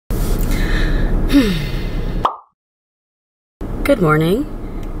Good morning.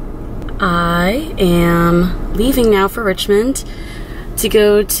 I am leaving now for Richmond to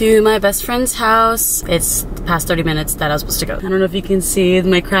go to my best friend's house. It's past 30 minutes that I was supposed to go. I don't know if you can see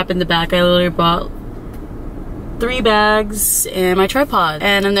my crap in the back. I literally brought 3 bags and my tripod.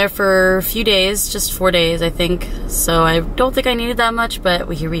 And I'm there for a few days, just 4 days, I think. So I don't think I needed that much, but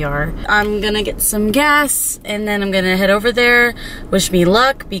here we are. I'm gonna get some gas and then I'm gonna head over there. Wish me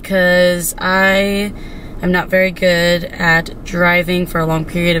luck because I am not very good at driving for a long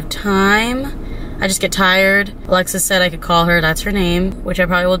period of time. I just get tired. Alexis said I could call her, that's her name, which I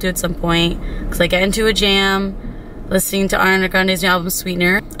probably will do at some point because I get into a jam listening to Ariana Grande's new album,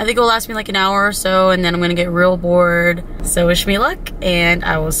 Sweetener. I think it will last me like an hour or so and then I'm gonna get real bored. So wish me luck and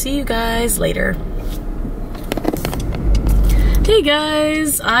I will see you guys later. Hey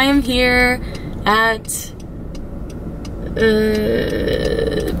guys, I am here at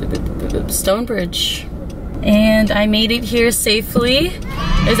Stonebridge and I made it here safely.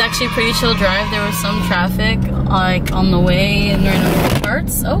 It was actually a pretty chill drive. There was some traffic like on the way in random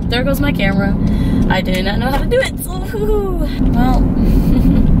parts. Oh, there goes my camera. I did not know how to do it, so well,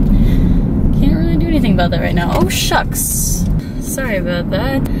 can't really do anything about that right now. Oh shucks, sorry about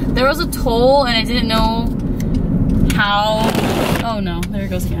that. There was a toll and I didn't know how, oh no, there it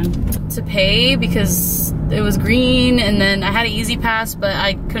goes again, to pay because it was green and then I had an easy pass but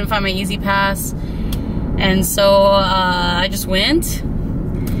I couldn't find my easy pass and so I just went.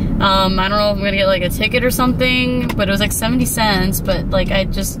 I don't know if I'm gonna get like a ticket or something, but it was like 70 cents, but like I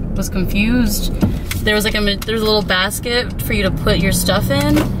just was confused. There was like there's a little basket for you to put your stuff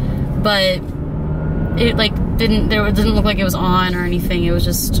in, but it like didn't look like it was on or anything. It was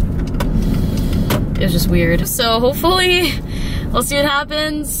just weird. So hopefully we'll see what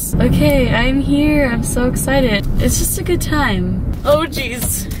happens. Okay, I'm here. I'm so excited. It's just a good time. Oh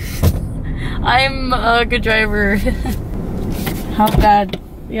geez. I'm a good driver. How bad?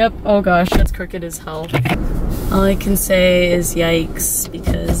 Yep, oh gosh, that's crooked as hell. All I can say is yikes,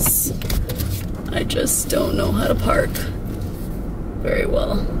 because I just don't know how to park very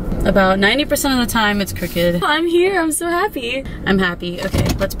well. About 90% of the time it's crooked. I'm here, I'm so happy. I'm happy. Okay,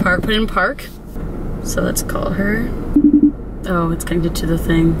 let's park, put in park. So let's call her. Oh, it's connected to the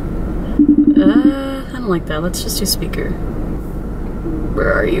thing. I don't like that, let's just do speaker.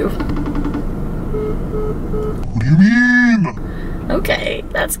 Where are you? What do you mean? Okay,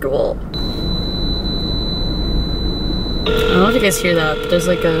 that's cool. I don't know if you guys hear that, but there's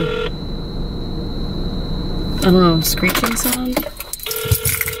like a, I don't know, screeching sound?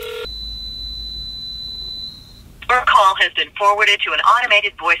 Your call has been forwarded to an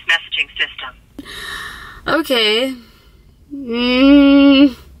automated voice messaging system. Okay.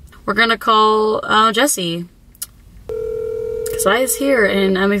 We're gonna call Jesse. Cause I is here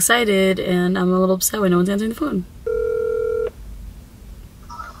and I'm excited and I'm a little upset when no one's answering the phone.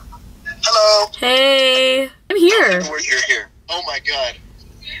 Hello. Hey, I'm here. You're here. Oh my god.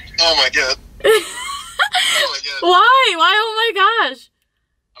 Oh my god. Oh my god. Why? Why? Oh my gosh.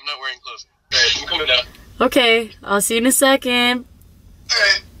 I'm not wearing clothes. Alright, I'm coming down. Okay, I'll see you in a second.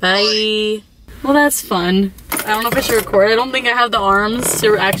 Alright. Bye. Well, that's fun. I don't know if I should record. I don't think I have the arms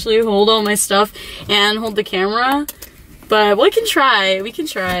to actually hold all my stuff and hold the camera. But we can try. We can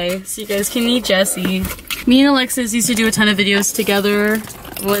try. So you guys can meet Jessie. Me and Alexis used to do a ton of videos together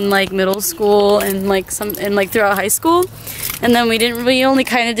when like middle school and like throughout high school. And then we only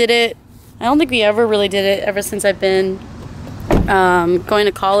kind of did it. I don't think we ever really did it ever since I've been going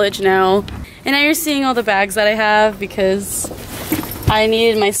to college now. And now you're seeing all the bags that I have because I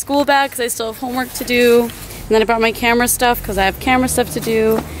needed my school bag because I still have homework to do. And then I brought my camera stuff because I have camera stuff to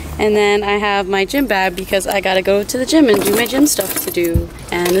do. And then I have my gym bag because I gotta go to the gym and do my gym stuff to do.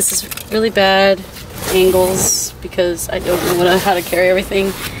 And this is really bad angles because I don't know how to carry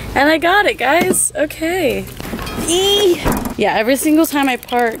everything. And I got it, guys. Okay. Eee. Yeah, every single time I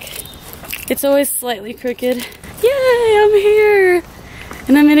park, it's always slightly crooked. Yay, I'm here.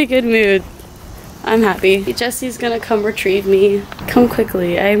 And I'm in a good mood. I'm happy. Jesse's gonna come retrieve me. Come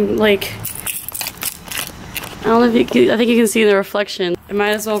quickly. I'm like, I don't know if you can, I think you can see the reflection. I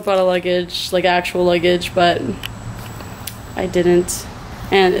might as well have brought a luggage, like actual luggage, but I didn't.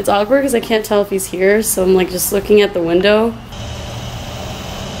 And it's awkward because I can't tell if he's here, so I'm like just looking at the window.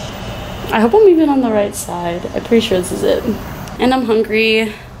 I hope I'm even on the right side. I'm pretty sure this is it. And I'm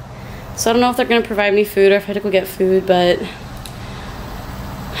hungry, so I don't know if they're gonna provide me food or if I have to go get food, but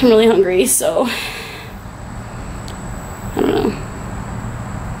I'm really hungry, so I don't know.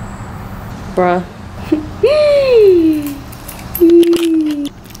 Bruh.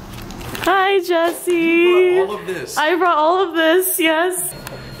 Hi, Jesse. You brought all of this. I brought all of this, yes.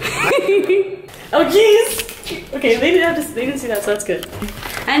 Oh jeez. Okay, they didn't see that, so that's good.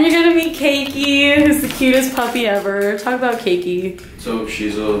 And you're gonna meet Keiki, who's the cutest puppy ever. Talk about Keiki. So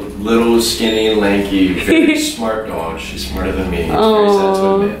she's a little, skinny, lanky, very smart dog. She's smarter than me. It's very sad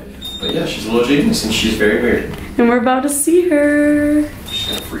to admit. But yeah, she's a little genius and she's very weird. And we're about to see her. She's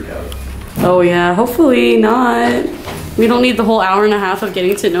gonna freak out. Oh yeah, hopefully not. We don't need the whole hour and a half of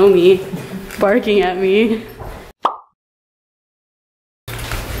getting to know me, barking at me. I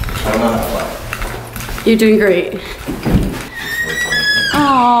don't know how to fly. You're doing great.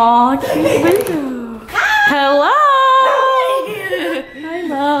 Aww, cute window. Hello! Hi,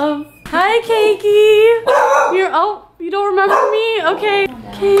 love. Hi, Keiki. You don't remember me? Okay.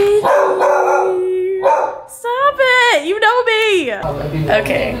 Keiki. Stop it! You know me!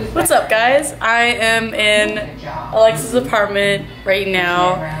 Okay, what's up, guys? I am in Alexa's apartment right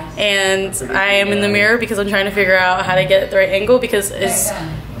now, and I am in the mirror because I'm trying to figure out how to get the right angle because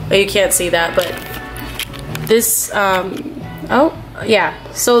well, you can't see that, but this, oh, yeah.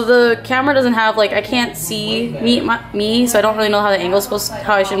 So the camera doesn't have, like, I can't see me, so I don't really know how the angle's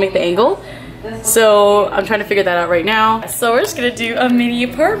how I should make the angle. So I'm trying to figure that out right now. So we're just gonna do a mini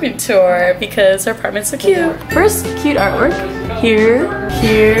apartment tour because her apartment's so cute. First, cute artwork. Here,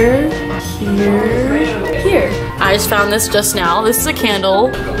 here, here, here. I just found this just now. This is a candle.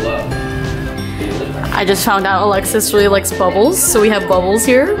 I just found out Alexis really likes bubbles, so we have bubbles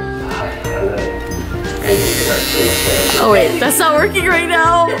here. Oh wait, that's not working right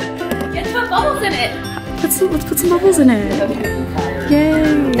now. Let's put bubbles in it. Let's put some bubbles in it.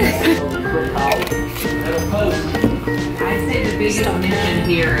 Yay. I'd say the biggest mission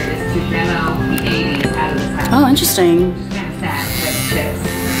here is to demo the 80s out of this house. Oh, interesting. It's kind of sad,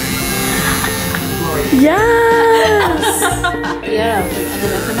 but Yes! yeah, and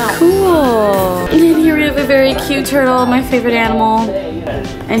then come out. Cool. And then here we have a very cute turtle, my favorite animal.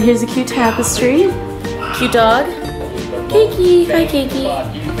 And here's a cute tapestry. Cute dog. Keiki. Hi, Keiki.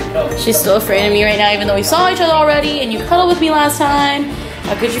 She's still afraid of me right now, even though we saw each other already and you cuddled with me last time.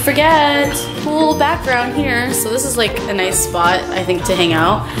 How could you forget? Cool background here. So this is like a nice spot, I think, to hang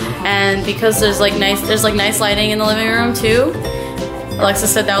out. And because there's nice lighting in the living room too. Alexa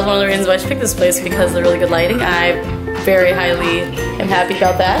said that was one of the reasons why she picked this place, because of the really good lighting. I very highly am happy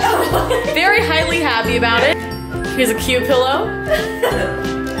about that. Very highly happy about it. Here's a cute pillow.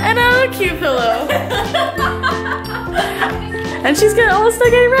 Another cute pillow. And she's almost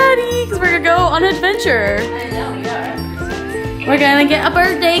getting ready because we're gonna go on an adventure. I know, we are. We're gonna get a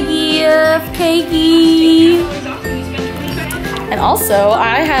birthday gift, Keiki. And also,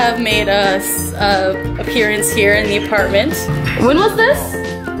 I have made a appearance here in the apartment. When was this?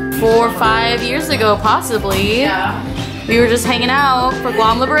 4 or 5 years ago, possibly. Yeah. We were just hanging out for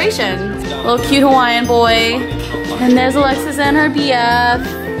Guam Liberation. Little cute Hawaiian boy. And there's Alexis and her BF,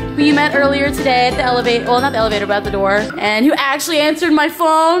 who you met earlier today at the elevator. Well, not the elevator, but at the door. And who actually answered my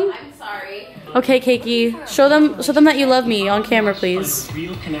phone. I'm sorry. Okay, Keiki, show them that you love me on camera, please.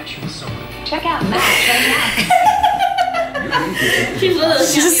 Check out Matt right now. She's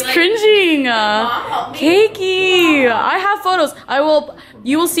just cringing. Keiki, I have photos.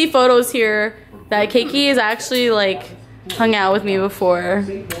 You will see photos here that Keiki is actually like hung out with me before.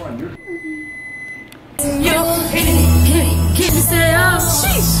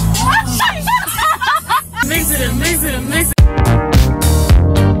 Mix it.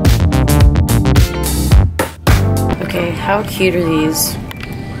 Okay, how cute are these?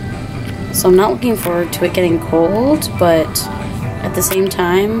 So I'm not looking forward to it getting cold, but at the same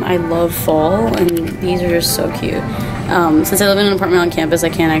time, I love fall, and these are just so cute. Since I live in an apartment on campus, I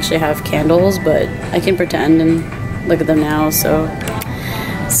can't actually have candles, but I can pretend and look at them now, so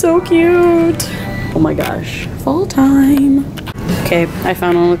cute. Oh my gosh, fall time. Okay, I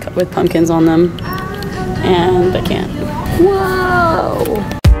found one with pumpkins on them, and I can't.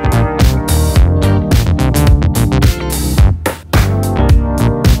 Whoa!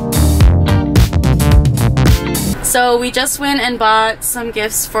 So we just went and bought some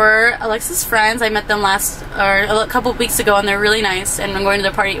gifts for Alexa's friends. I met them a couple of weeks ago, and they're really nice. And I'm going to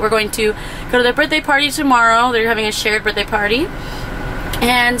their party. We're going to go to their birthday party tomorrow. They're having a shared birthday party.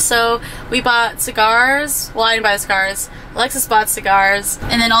 And so we bought cigars. Well, I didn't buy the cigars. Alexis bought cigars,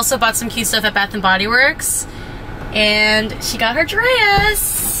 and then also bought some cute stuff at Bath & Body Works. And she got her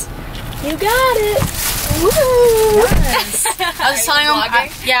dress. You got it. Woo! Yes. I was telling them.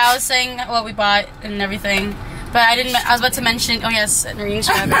 I was saying what we bought and everything. But I didn't. I was about to mention. Oh yes, and green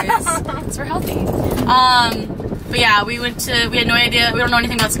strawberries. Because we're healthy. But yeah, we had no idea. We don't know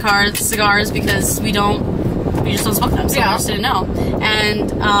anything about cigars because we don't We just don't smoke them, so we just didn't know. And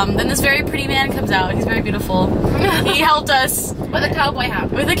then this very pretty man comes out. He's very beautiful. He helped us with a cowboy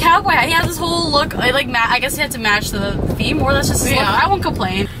hat. With a cowboy hat. He has this whole look. I guess he had to match the theme, or that's just his look. I won't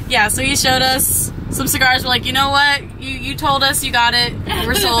complain. Yeah, so he showed us some cigars. We're like, you know what? You told us, you got it.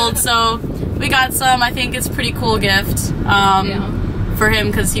 We're sold. So we got some. I think it's a pretty cool gift. For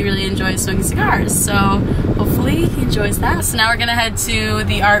him, because he really enjoys smoking cigars, so hopefully he enjoys that. So now we're gonna head to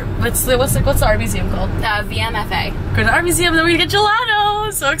the art. What's the art museum called? VMFA. Go to the art museum, then we're gonna get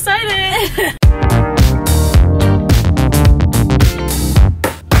gelato. So excited!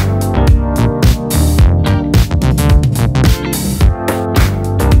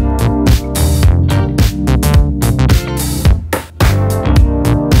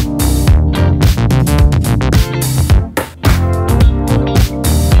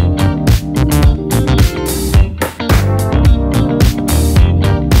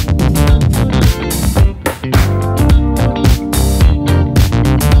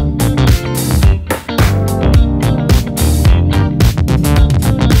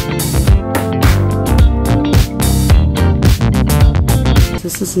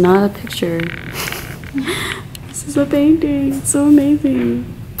 This is not a picture. This is a painting. It's so amazing.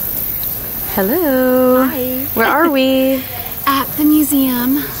 Hello. Hi. Where are we? At the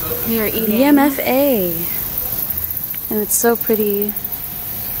museum. We are eating. VMFA. And it's so pretty.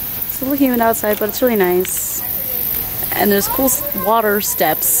 It's a little humid outside, but it's really nice. And there's cool water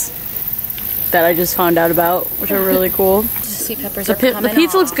steps that I just found out about, which are really cool. Sweet peppers The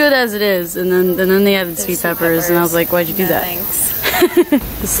pizza looks good as it is, and then they added sweet peppers, and I was like, why'd you do that? Thanks.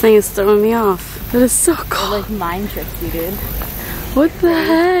 This thing is throwing me off. That is so cool. Like mind tricks you, dude. What the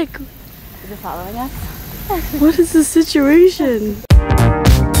heck? Is it following us? What is the situation?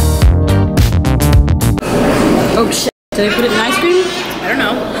 Oh shit. Did I put it in ice cream? I don't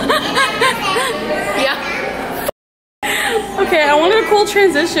know. Yeah. Okay, I wanted a cool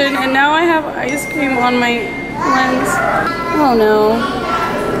transition, and now I have ice cream on my lens. Oh no.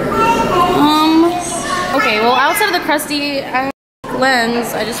 Okay, well, outside of the crusty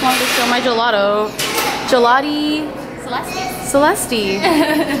lens, I just wanted to show my gelato. Gelati Celeste.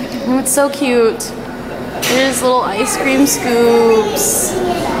 Oh, it's so cute. There's little ice cream scoops.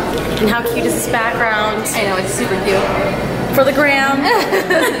 And how cute is this background? I know, it's super cute. For the gram.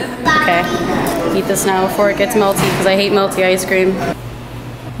 Okay, eat this now before it gets melty, because I hate melty ice cream.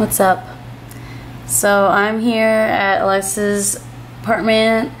 What's up? So I'm here at Alexa's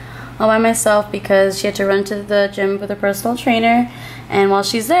apartment all by myself because she had to run to the gym with a personal trainer. And while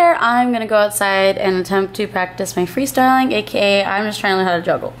she's there, I'm gonna go outside and attempt to practice my freestyling, aka I'm just trying to learn how to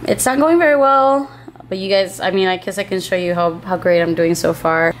juggle. It's not going very well, but you guys, I mean, I guess I can show you how great I'm doing so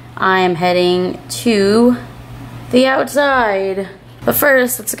far. I am heading to the outside. But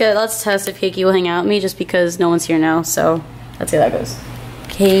first, let's test if Keiki will hang out with me, just because no one's here now, so let's see how that goes.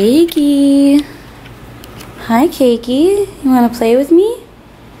 Keiki. Hi, Keiki. You wanna play with me?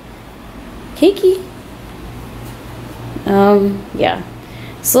 Keiki. Yeah.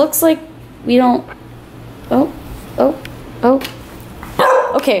 So looks like we don't. Oh.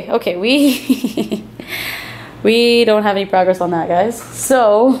 Okay. We don't have any progress on that, guys.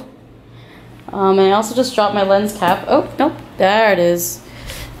 So, and I also just dropped my lens cap. Oh, nope. There it is.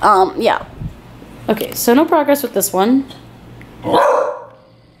 Yeah. Okay, so no progress with this one.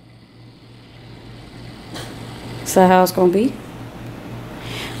 Is that how it's gonna be?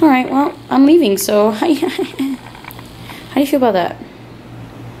 Alright, well, I'm leaving, so how do you feel about that?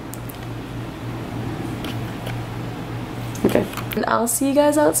 Okay. And I'll see you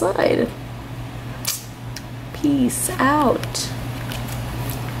guys outside. Peace out.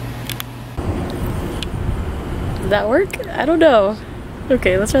 Did that work? I don't know.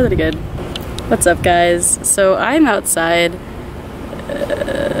 Okay, let's try that again. What's up, guys? So I'm outside.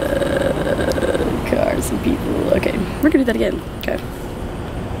 Cars and people. Okay, we're gonna do that again. Okay.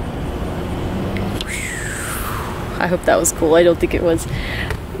 I hope that was cool. I don't think it was.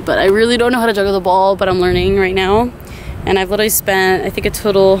 But I really don't know how to juggle the ball, but I'm learning right now. And I've literally spent, I think, a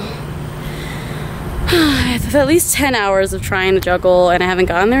total at least 10 hours of trying to juggle, and I haven't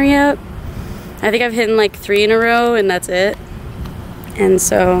gotten there yet. I think I've hit like 3 in a row, and that's it. And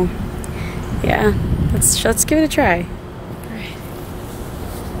so, yeah, let's give it a try. All right.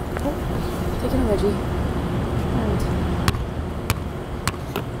 Oh, taking a wedgie. And,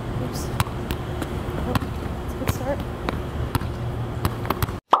 oops. Oh, that's a good start.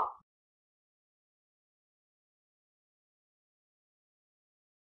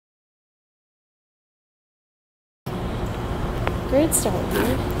 Great start,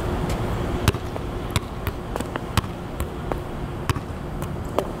 dude.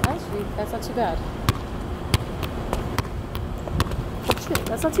 That's not too bad. shit,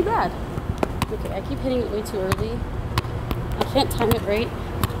 that's not too bad. Okay, I keep hitting it way too early. I can't time it right.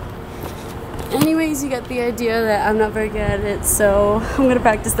 Anyways, you get the idea that I'm not very good at it, so I'm gonna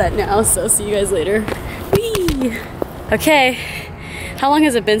practice that now, so see you guys later. Whee! Okay, how long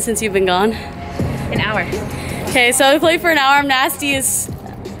has it been since you've been gone? An hour. Okay, so I played for an hour, I'm nasty as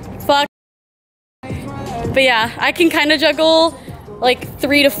fuck. But yeah, I can kind of juggle like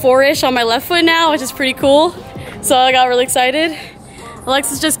 3 to 4-ish on my left foot now, which is pretty cool. So I got really excited.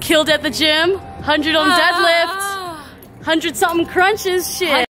 Alexis just killed at the gym. 100 on deadlift. 100 something crunches,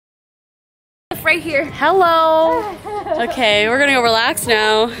 shit. Right here. Hello. Okay, we're gonna go relax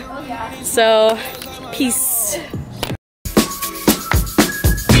now. So, peace.